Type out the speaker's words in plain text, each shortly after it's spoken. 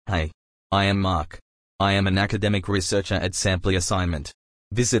Hey. I am Mark. I am an academic researcher at Sample Assignment.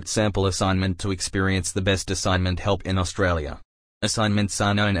 Visit Sample Assignment to experience the best assignment help in Australia. Assignments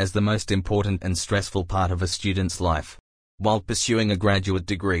are known as the most important and stressful part of a student's life. While pursuing a graduate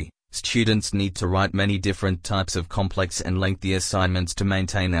degree, students need to write many different types of complex and lengthy assignments to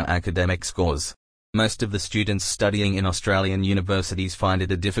maintain their academic scores. Most of the students studying in Australian universities find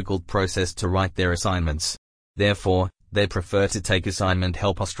it a difficult process to write their assignments. Therefore, they prefer to take Assignment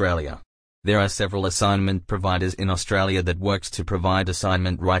Help Australia. There are several assignment providers in Australia that works to provide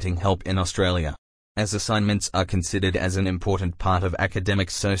assignment writing help in Australia. As assignments are considered as an important part of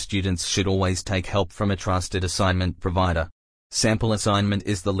academics, so students should always take help from a trusted assignment provider. Sample Assignment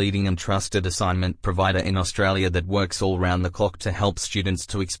is the leading and trusted assignment provider in Australia that works all round the clock to help students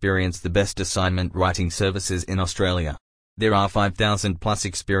to experience the best assignment writing services in Australia. There are 5,000 plus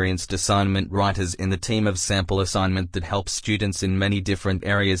experienced assignment writers in the team of Sample Assignment that helps students in many different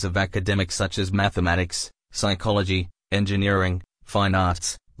areas of academics such as mathematics, psychology, engineering, fine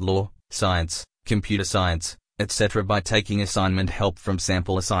arts, law, science, computer science, etc. By taking assignment help from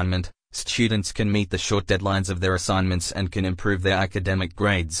Sample Assignment, students can meet the short deadlines of their assignments and can improve their academic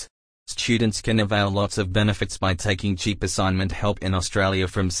grades. Students can avail lots of benefits by taking cheap assignment help in Australia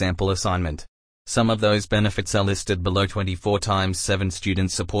from Sample Assignment. Some of those benefits are listed below: 24/7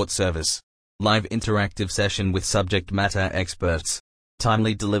 student support service, live interactive session with subject matter experts,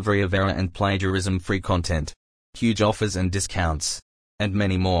 timely delivery of error and plagiarism-free content, huge offers and discounts, and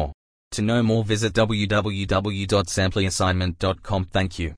many more. To know more, visit www.sampleassignment.com. Thank you.